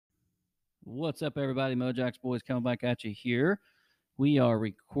What's up, everybody? Mojax Boys coming back at you here. We are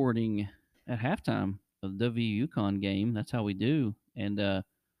recording at halftime of the W UConn game. That's how we do. And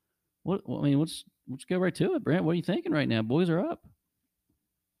let's go right to it, Brent. What are you thinking right now? Boys are up.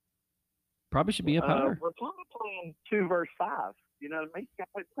 Probably should be up higher. We're kind of playing 2 versus 5. You know, make guys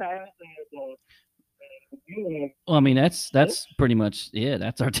pass and Well, I mean that's pretty much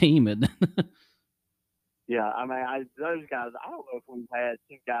that's our team. yeah. I mean, those guys. I don't know if we've had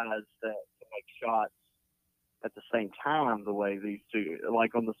two guys that can make shots at the same time the way these two,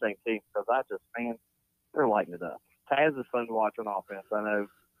 like on the same team. Because they're lighting it up. Taz is fun to watch on offense. I know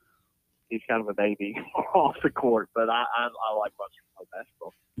he's kind of a baby off the court, but I like watching him play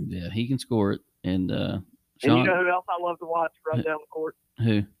basketball. Yeah, he can score it. And Sean, and you know who else I love to watch run down the court?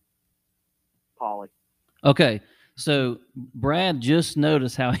 Who? Paulie. Okay, so Brad just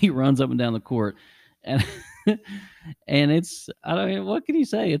noticed how he runs up and down the court, and what can you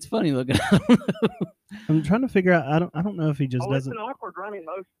say? It's funny looking. I'm trying to figure out. I don't know if he just doesn't. It's an awkward running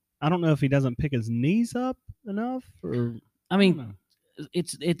motion. I don't know if he doesn't pick his knees up enough, or I mean,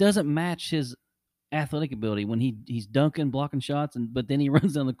 it doesn't match his athletic ability when he's dunking, blocking shots, but then he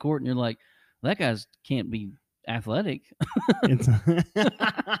runs down the court, and you're like, that guy's can't be athletic.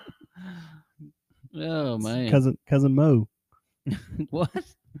 Oh man, cousin Mo. What?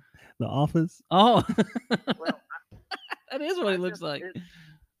 The Office. Oh, well, that is what he looks like.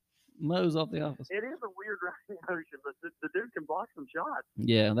 Mo's off The Office. It is a weird running motion, but the dude can block some shots.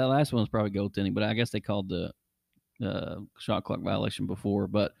 Yeah, that last one was probably goaltending, but I guess they called the shot clock violation before.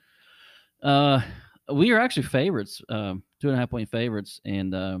 But we are actually favorites, 2.5-point favorites,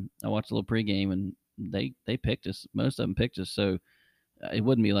 and I watched a little pregame, and they picked us. Most of them picked us, so it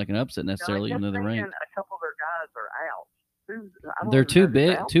wouldn't be like an upset necessarily, even though they're ranked. A couple of their guys are out. They're too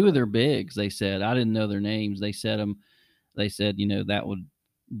big. Two of their bigs, they said. I didn't know their names. They said them. They said, that would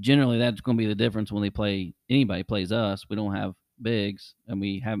generally that's going to be the difference when anybody plays us. We don't have bigs, and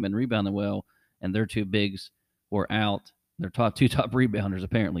we haven't been rebounding well, and their two bigs were out. They're two top rebounders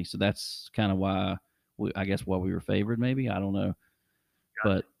apparently, so that's kind of why I guess why we were favored. Maybe I don't know,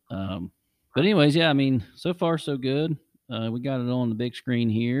 but anyways, yeah. I mean, so far so good. We got it on the big screen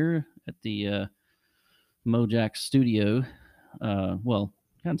here at the Mojax studio. Well,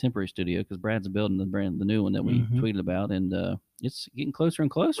 kind of temporary studio because Brad's building the new one that we tweeted about, and it's getting closer and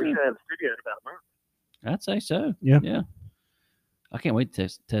closer. We should have a studio in about a month. I'd say so. Yeah. I can't wait to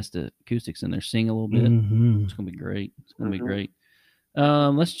test the acoustics in there, sing a little bit. It's gonna be great. It's gonna be great.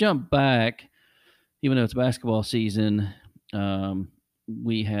 Let's jump back. Even though it's basketball season,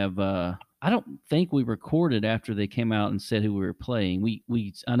 we have. I don't think we recorded after they came out and said who we were playing.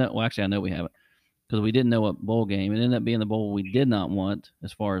 I know. Well, actually, I know we haven't because we didn't know what bowl game. It ended up being the bowl we did not want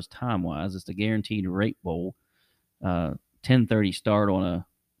as far as time wise. It's the Guaranteed Rate Bowl. 10:30 start on a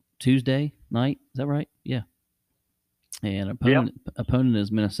Tuesday night. Is that right? Yeah. And opponent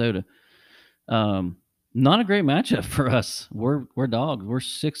is Minnesota. Not a great matchup for us. We're dogs. We're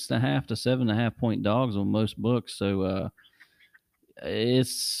 6.5 to 7.5 point dogs on most books. So I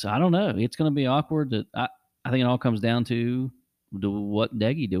don't know. It's going to be awkward. I think it all comes down to what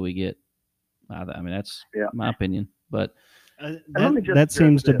Deggy do we get. I mean, that's my opinion. But that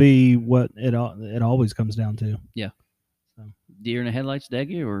seems to be what it always comes down to. Yeah. So, deer in the headlights,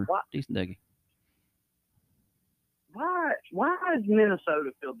 Deggy, or decent Deggy? Why does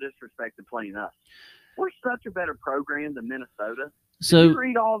Minnesota feel disrespected playing us? We're such a better program than Minnesota. So did you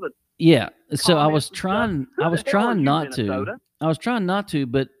read all the so I was trying not to,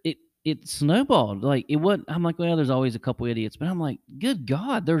 but it snowballed. Like it wasn't. I'm like, well, there's always a couple idiots, but I'm like, good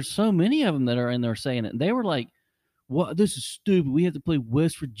God, there's so many of them that are in there saying it. And they were like, what? This is stupid. We have to play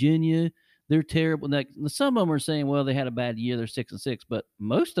West Virginia. They're terrible. Like, some of them are saying, well, they had a bad year. They're 6-6, but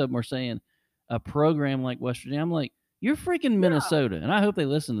most of them are saying a program like West Virginia. I'm like, you're freaking Minnesota, and I hope they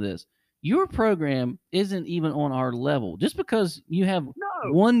listen to this. Your program isn't even on our level. Just because you have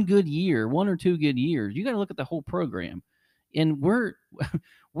one or two good years, you got to look at the whole program. And we're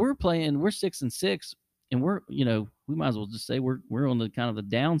playing. We're 6-6, and we might as well just say we're on the kind of the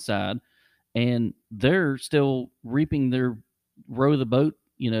downside, and they're still reaping their row the boat,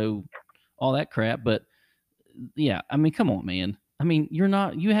 all that crap. But yeah, I mean, come on, man. I mean, you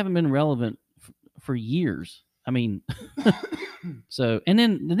haven't been relevant for years. I mean, so, and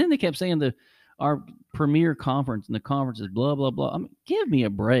then they kept saying our premier conference and the conference is blah, blah, blah. I mean, give me a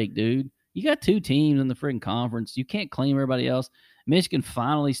break, dude. You got two teams in the freaking conference. You can't claim everybody else. Michigan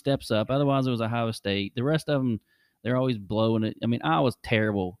finally steps up. Otherwise, it was Ohio State. The rest of them, they're always blowing it. I mean, Iowa's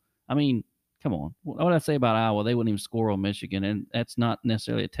terrible. I mean, come on. What would I say about Iowa? They wouldn't even score on Michigan, and that's not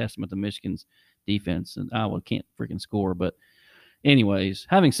necessarily a testament to Michigan's defense. And Iowa can't freaking score. But Anyways,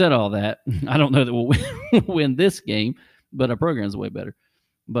 having said all that, I don't know that we'll win this game, but our program's way better.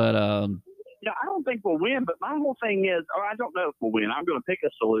 But yeah, I don't think we'll win. But my whole thing is, I don't know if we'll win. I'm going to pick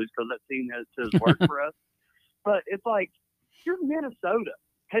us to lose because that team has worked for us. But it's like, you're Minnesota.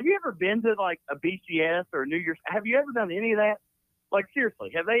 Have you ever been to like a BCS or a New Year's? Have you ever done any of that? Like,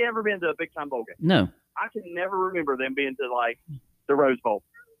 seriously, have they ever been to a big time bowl game? No. I can never remember them being to like the Rose Bowl.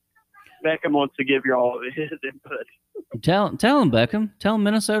 Beckham wants to give you all his input. Tell him, Beckham. Tell him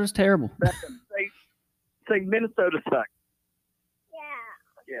Minnesota's terrible. Beckham, say Minnesota sucks.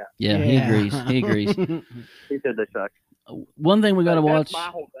 Yeah, he agrees. He agrees. He said they suck. One thing we got to watch. That's my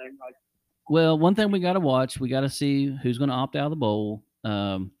whole thing. Well, one thing we got to watch. We got to see who's going to opt out of the bowl,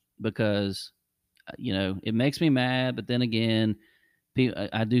 because it makes me mad. But then again,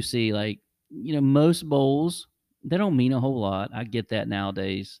 I do see like most bowls, they don't mean a whole lot. I get that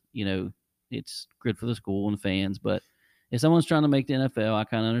nowadays. It's good for the school and the fans. But if someone's trying to make the NFL, I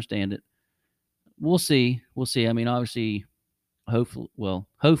kind of understand it. We'll see. I mean, obviously.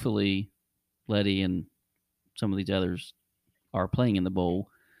 Hopefully, Letty and some of these others are playing in the bowl.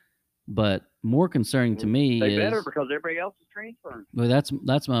 But more concerning to me they better because everybody else is transferring. Well,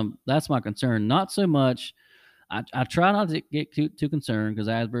 that's my concern. Not so much. I try not to get too concerned because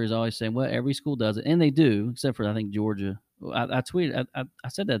Asbury's always saying, well, every school does it, and they do, except for I think Georgia. I tweeted. I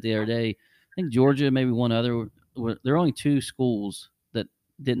said that the other day. I think Georgia, maybe one other. There are only two schools that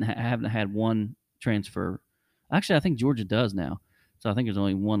haven't had one transfer. Actually, I think Georgia does now. So I think there's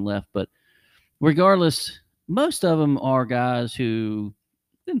only one left. But regardless, most of them are guys who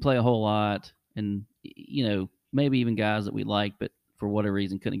didn't play a whole lot and, maybe even guys that we like, but for whatever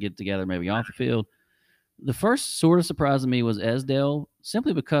reason couldn't get together maybe off the field. The first sort of surprise to me was Esdale,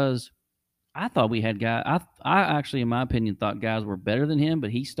 simply because I thought we had guys. I actually, in my opinion, thought guys were better than him,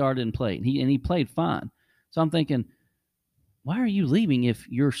 but he started and played. He played fine. So I'm thinking, why are you leaving if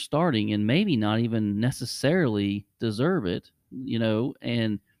you're starting and maybe not even necessarily deserve it,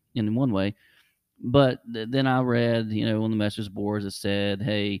 and in one way. But then I read, on the message boards that said,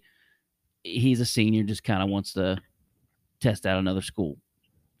 hey, he's a senior, just kind of wants to test out another school.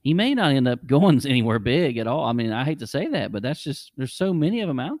 He may not end up going anywhere big at all. I mean, I hate to say that, but that's just, there's so many of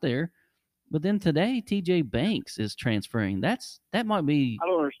them out there. But then today, TJ Banks is transferring. That might be. I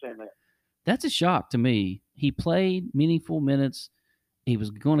don't understand that. That's a shock to me. He played meaningful minutes. He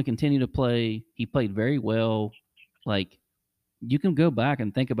was going to continue to play. He played very well. Like, you can go back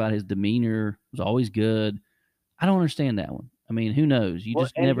and think about his demeanor. It was always good. I don't understand that one. I mean, who knows? You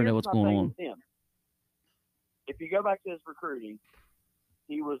just never know what's going on. If you go back to his recruiting,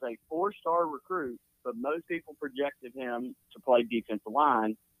 he was a 4-star recruit, but most people projected him to play defensive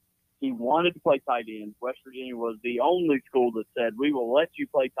line. He wanted to play tight end. West Virginia was the only school that said, we will let you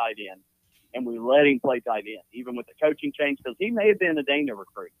play tight end. And we let him play tight end, even with the coaching change, because he may have been a Dana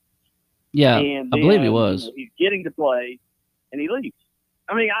recruit. Yeah, and then, I believe he was. He's getting to play, and he leaves.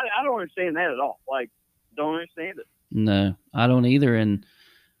 I mean, I don't understand that at all. Like, don't understand it. No, I don't either. And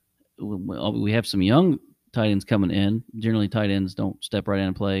we have some young tight ends coming in. Generally, tight ends don't step right in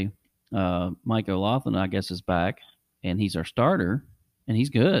and play. Mike O'Laughlin, I guess, is back, and he's our starter, and he's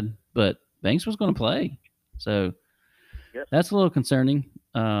good. But Banks was going to play. So that's a little concerning.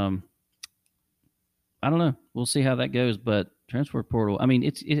 I don't know. We'll see how that goes. But transfer portal, I mean,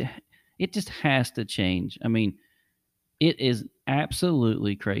 it just has to change. I mean, it is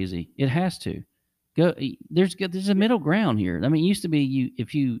absolutely crazy. It has to go. There's a middle ground here. I mean, it used to be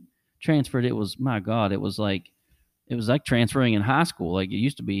if you transferred, it was, my God, it was like transferring in high school. Like, it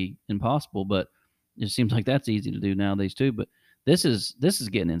used to be impossible, but it seems like that's easy to do nowadays too. But this is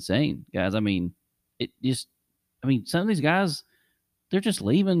getting insane, guys. I mean, some of these guys, they're just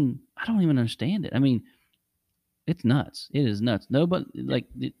leaving. I don't even understand it. I mean, it's nuts. It is nuts. None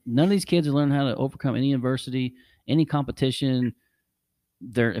of these kids are learning how to overcome any adversity, any competition.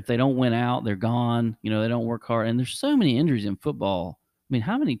 If they don't win out, they're gone. They don't work hard. And there's so many injuries in football. I mean,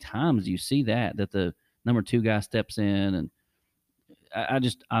 how many times do you see that the number 2 guy steps in? And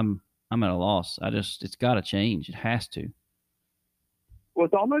I'm at a loss. It's got to change. It has to. Well,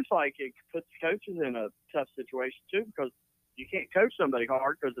 it's almost like it puts coaches in a tough situation too, because you can't coach somebody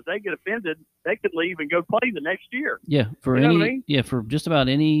hard, because if they get offended, they could leave and go play the next year. Yeah, for just about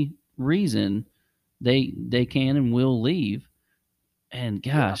any reason, they can and will leave. And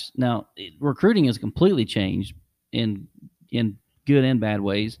gosh, now recruiting has completely changed in good and bad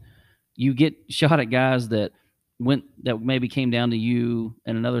ways. You get shot at guys that maybe came down to you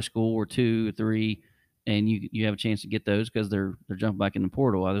in another school or 2 or 3, and you have a chance to get those because they're jumping back in the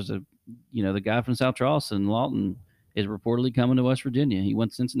portal. There's the guy from South Charleston, Lawton, is reportedly coming to West Virginia. He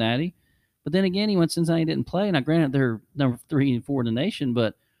went to Cincinnati, But then again, he went to Cincinnati, didn't play. Now, granted, they're number 3 and 4 in the nation,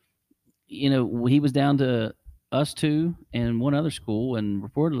 but he was down to us two and one other school, and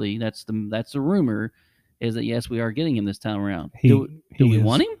reportedly that's the rumor is that yes, we are getting him this time around. Do we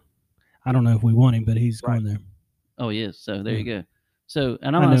want him? I don't know if we want him, but he's going there. Oh, he is. So there you go. So,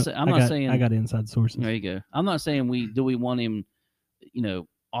 and I'm not saying I got inside sources. There you go. I'm not saying we want him,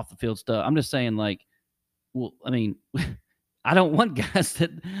 off the field stuff. I'm just saying well, I mean, I don't want guys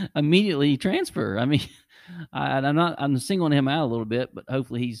that immediately transfer. I mean, I'm singling him out a little bit, but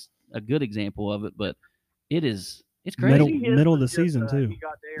hopefully he's a good example of it. But it's crazy. Middle of the season too. He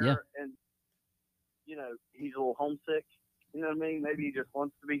got there and he's a little homesick. You know what I mean? Maybe he just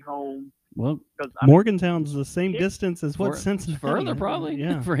wants to be home. Well, Morgantown's the same distance as what Cincinnati. Further, probably.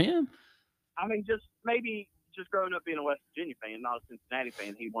 Yeah, for him. I mean, just growing up being a West Virginia fan, not a Cincinnati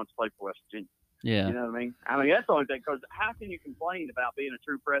fan, he wants to play for West Virginia. Yeah. You know what I mean? I mean, that's the only thing. Because how can you complain about being a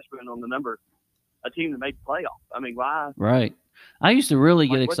true freshman on a team that made the playoffs? I mean, why? Right. I used to really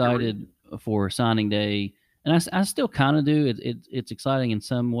get excited for signing day, and I still kind of do. It's exciting in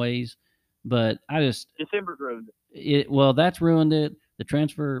some ways, but December's ruined it. Well, that's ruined it. The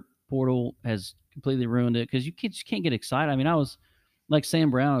transfer portal has completely ruined it because you can't get excited. I mean, I was like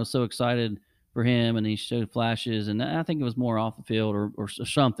Sam Brown. I was so excited for him, and he showed flashes, and I think it was more off the field or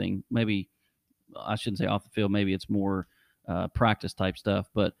something. Maybe I shouldn't say off the field. Maybe it's more practice type stuff.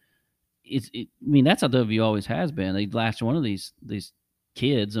 But I mean, that's how W always has been. They latch one of these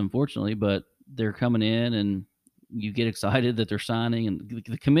kids, unfortunately, but they're coming in, and you get excited that they're signing, and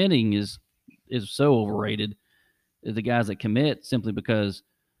the committing is so overrated. The guys that commit simply because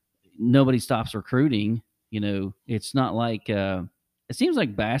nobody stops recruiting. It's not like it seems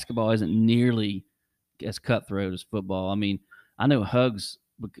like basketball isn't nearly as cutthroat as football. I mean, I know Hugs.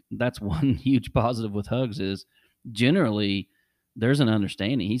 That's one huge positive with Hugs is generally there's an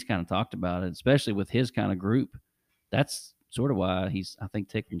understanding. He's kind of talked about it, especially with his kind of group. That's sort of why he's, I think,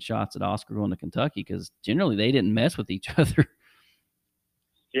 taking shots at Oscar going to Kentucky because generally they didn't mess with each other.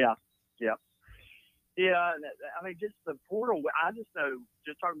 Yeah. I mean, just the portal. I just know,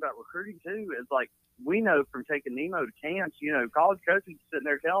 just talking about recruiting too, is like we know from taking Nemo to camps. College coaches sitting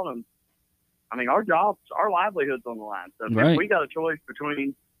there telling them, I mean, our jobs, our livelihood's on the line. So if we got a choice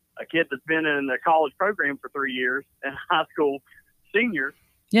between a kid that's been in the college program for 3 years and a high school senior,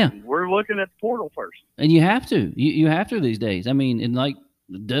 we're looking at the portal first. And you have to. You have to these days. I mean, and like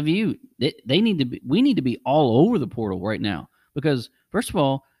W, we need to be all over the portal right now because first of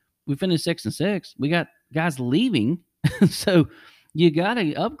all, we finished 6-6. We got guys leaving, so you got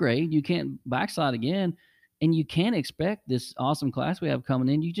to upgrade. You can't backslide again, and you can't expect this awesome class we have coming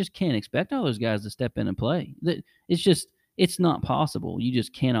in. You just can't expect all those guys to step in and play. It's not possible. You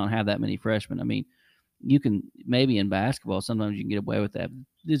just cannot have that many freshmen. I mean, you can maybe in basketball sometimes you can get away with that.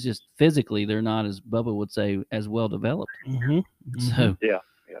 It's just physically they're not, as Bubba would say, as well developed. Mm-hmm. So yeah.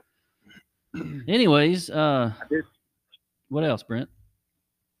 Anyways, what else, Brent?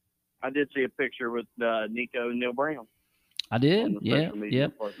 I did see a picture with Nico and Neil Brown. I did. Yeah.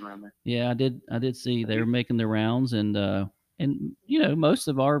 Yeah, I did see they were making their rounds, and most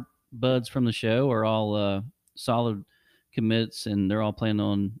of our buds from the show are all solid commits, and they're all planning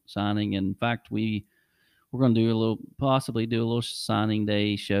on signing. And in fact, we're going to possibly do a little signing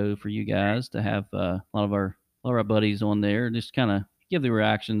day show for you guys to have a lot of our buddies on there, and just kind of give the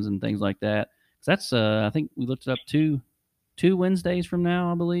reactions and things like that. 'Cause that's I think we looked it up two Wednesdays from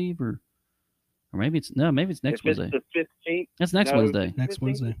now, I believe, or maybe it's next Wednesday. It's the 15th. That's next Wednesday. Next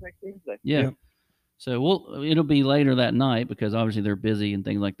Wednesday. Yeah. Yep. So it'll be later that night because obviously they're busy and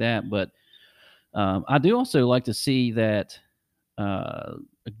things like that. But I do also like to see that a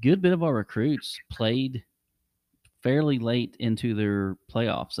good bit of our recruits played fairly late into their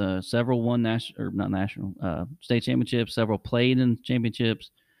playoffs. Several won state championships. Several played in championships.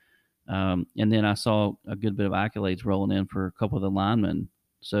 And then I saw a good bit of accolades rolling in for a couple of the linemen.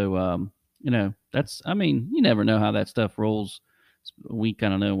 So, you never know how that stuff rolls. We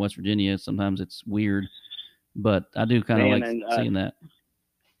kind of know in West Virginia, sometimes it's weird, but I do kind of like seeing that.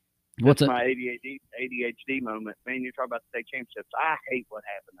 What's my ADHD moment? Man, you talk about the state championships. I hate what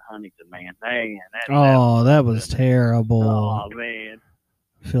happened to Huntington, man. That was terrible. Oh, man.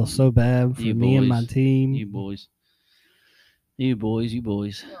 I feel so bad for me and my team. You boys.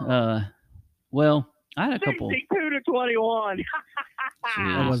 Well, I had a couple. 62-21.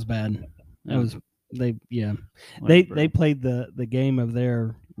 That was bad. They played the game of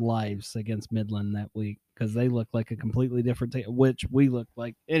their lives against Midland that week because they looked like a completely different team, which we looked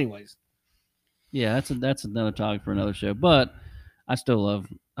like. Anyways. Yeah, that's another topic for another show. But I still love.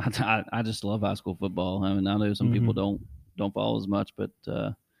 I just love high school football. I mean, I know some people don't follow as much, but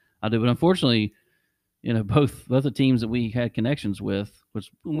I do. But unfortunately, both the teams that we had connections with, which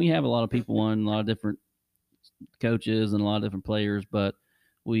we have a lot of people on, a lot of different coaches and a lot of different players, but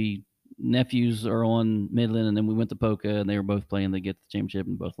nephews are on Midland, and then we went to Poca, and they were both playing to get the championship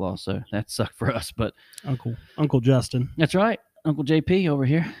and both lost. So that sucked for us. But Uncle Justin. That's right. Uncle JP over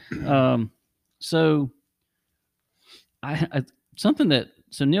here. So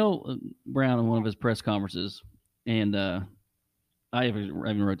so Neil Brown in one of his press conferences, and I even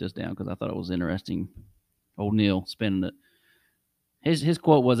wrote this down because I thought it was interesting. Old Neil spinning it. His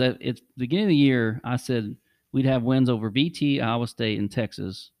quote was at the beginning of the year, I said we'd have wins over VT, Iowa State, and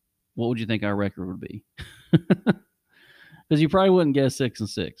Texas. What would you think our record would be? Because you probably wouldn't guess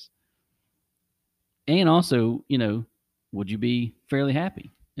 6-6. And also, would you be fairly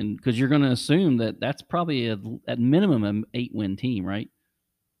happy? And because you're going to assume that that's probably at minimum an 8-win team, right?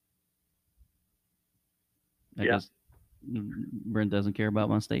 I guess Brent doesn't care about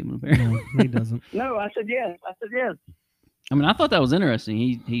my statement. No, he doesn't. No, I said yes. I mean, I thought that was interesting.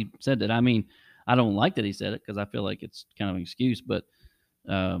 He said that. I mean, I don't like that he said it because I feel like it's kind of an excuse, but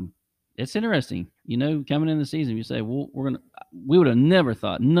it's interesting. Coming in the season, you say, well, we would have never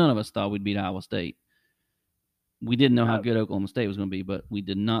thought, none of us thought we'd beat Iowa State. We didn't know how good Oklahoma State was going to be, but we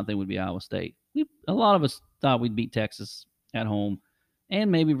did not think we'd be Iowa State. A lot of us thought we'd beat Texas at home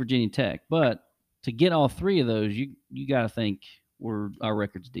and maybe Virginia Tech, but to get all three of those, you got to think our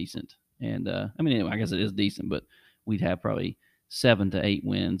record's decent. And anyway, I guess it is decent, but we'd have probably 7 to 8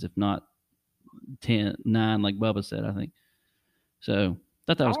 wins, if not 10, 9, like Bubba said, I think. So I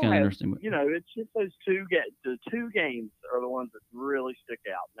thought that was kind of interesting. It's just those two games. The two games are the ones that really stick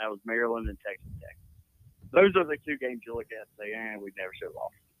out. And that was Maryland and Texas Tech. Those are the two games you look at and say, we never should have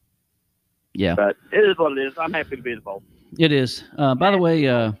lost. Yeah. But it is what it is. I'm happy to be involved. It is. By the way,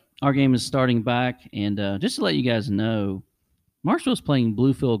 our game is starting back. And just to let you guys know, Marshall's playing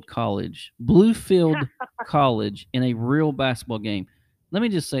Bluefield College in a real basketball game. Let me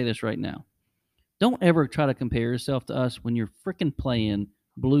just say this right now. Don't ever try to compare yourself to us when you're freaking playing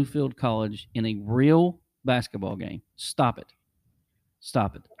Bluefield College in a real basketball game. Stop it.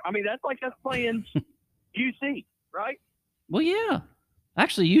 I mean, that's like us playing UC, right? Well, yeah.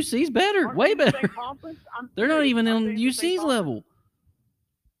 Actually, UC's better. Aren't way they the better. same conference? They're not even on UC's level.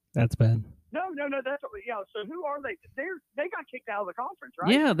 That's bad. No. That's So who are they? They got kicked out of the conference,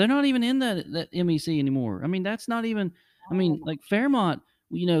 right? Yeah, they're not even in that MEC anymore. I mean, that's not even. I mean, like Fairmont.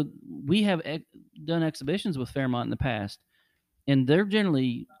 We have done exhibitions with Fairmont in the past, and they're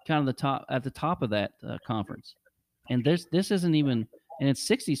generally kind of at the top of that conference. And this isn't even, and it's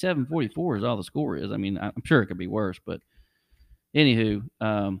 67-44 is all the score is. I mean, I'm sure it could be worse, but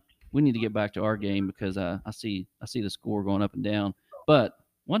anywho, we need to get back to our game because I see the score going up and down. But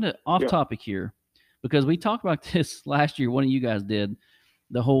off topic here, because we talked about this last year. One of you guys did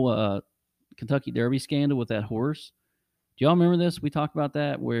the whole Kentucky Derby scandal with that horse. Do y'all remember this? We talked about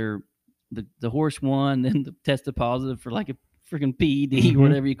that where the horse won, then tested positive for like a freaking PED or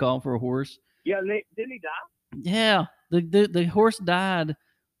whatever you call it for a horse. Yeah, didn't he die? Yeah, the horse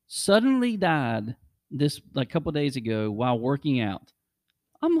suddenly died this like a couple of days ago while working out.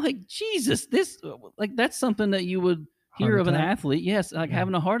 I'm like, Jesus, that's something that you would hear of an athlete. Yes, like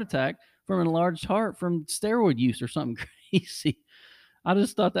having a heart attack from an enlarged heart from steroid use or something crazy. I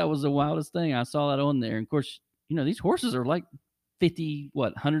just thought that was the wildest thing. I saw that on there. And of course, these horses are like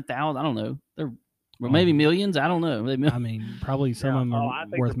 100,000. I don't know. They're maybe millions. I don't know. I mean, probably some of them are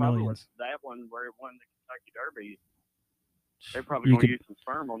worth millions. That one where it won the Kentucky Derby, they're probably going to use some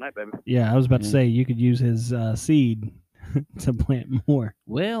sperm on that baby. Yeah, I was about to say you could use his seed to plant more.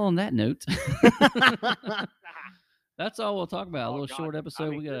 Well, on that note, that's all we'll talk about. A little short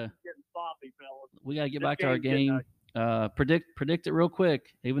episode. We gotta get back to our game. Predict it real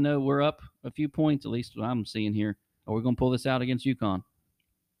quick. Even though we're up a few points, at least what I'm seeing here. Are we gonna pull this out against UConn?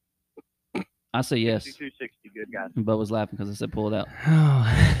 I say yes. 62-60, good guys. And Bud was laughing because I said pull it out.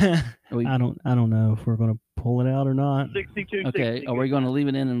 I don't know if we're gonna pull it out or not. 62-60. Okay. Are we going to leave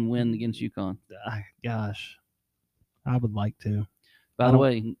it in and win against UConn? Gosh, I would like to. By the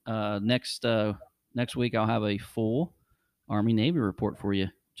way, next week I'll have a full Army-Navy report for you.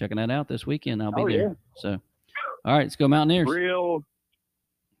 Checking that out this weekend. I'll be there. Yeah. So, all right, let's go Mountaineers. Real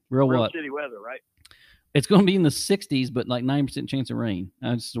what? shitty weather, right? It's going to be in the 60s, but like 9% chance of rain.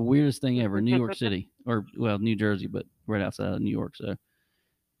 It's the weirdest thing ever. New York City, New Jersey, but right outside of New York. So,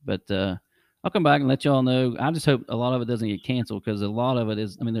 but I'll come back and let y'all know. I just hope a lot of it doesn't get canceled because a lot of it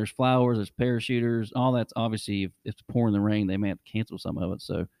is. I mean, there's flowers, there's parachuters, all that's obviously if it's pouring the rain, they may have to cancel some of it.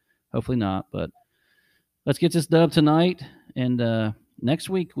 So, hopefully not. But let's get this dub tonight, and next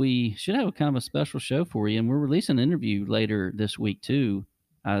week we should have a kind of a special show for you, and we're releasing an interview later this week too.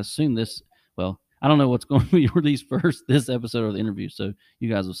 I assume this. Well, I don't know what's going to be released first, this episode or the interview. So you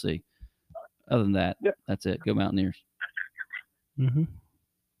guys will see. Other than that, That's it. Go Mountaineers. Mm-hmm.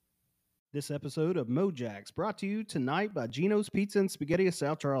 This episode of Mojax brought to you tonight by Gino's Pizza and Spaghetti of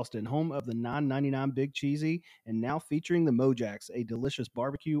South Charleston, home of the $9.99 Big Cheesy, and now featuring the Mojax, a delicious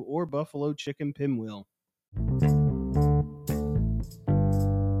barbecue or buffalo chicken pinwheel.